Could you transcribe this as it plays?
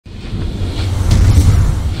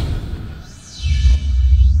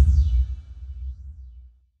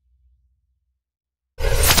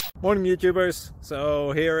Morning YouTubers.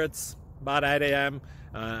 So here it's about 8 a.m.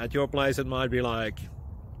 At your place it might be like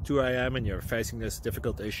 2 a.m. and you're facing this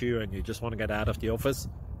difficult issue and you just want to get out of the office.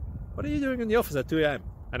 What are you doing in the office at 2 a.m.?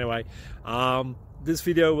 Anyway, this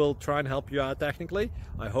video will try and help you out technically.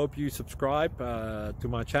 I hope you subscribe to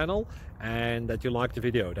my channel and that you like the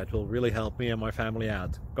video. That will really help me and my family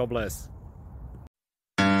out. God bless.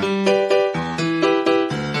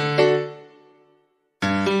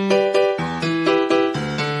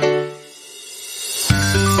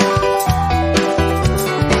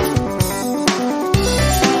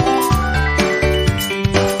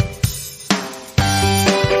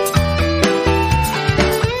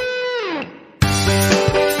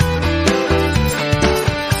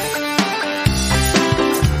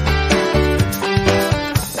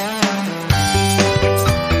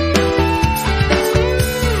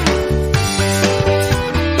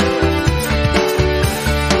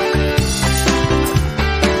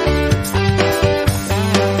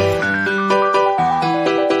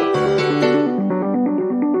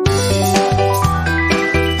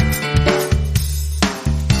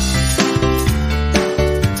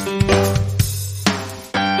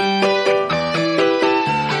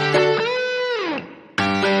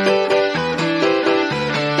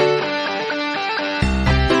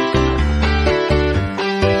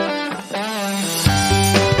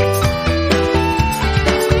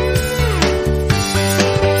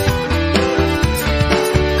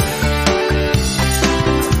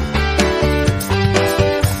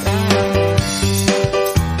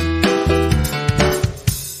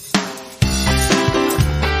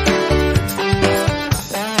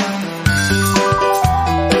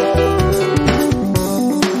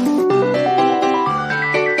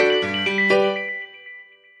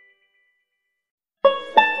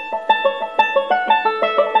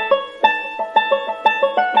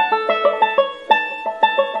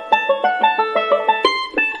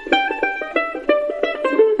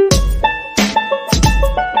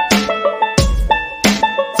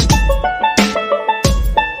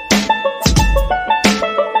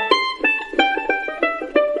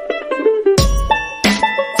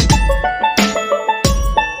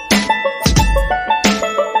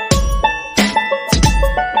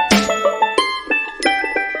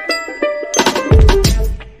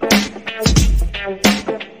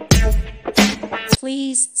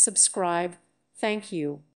 Please subscribe. Thank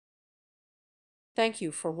you. Thank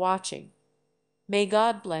you for watching. May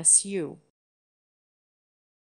God bless you.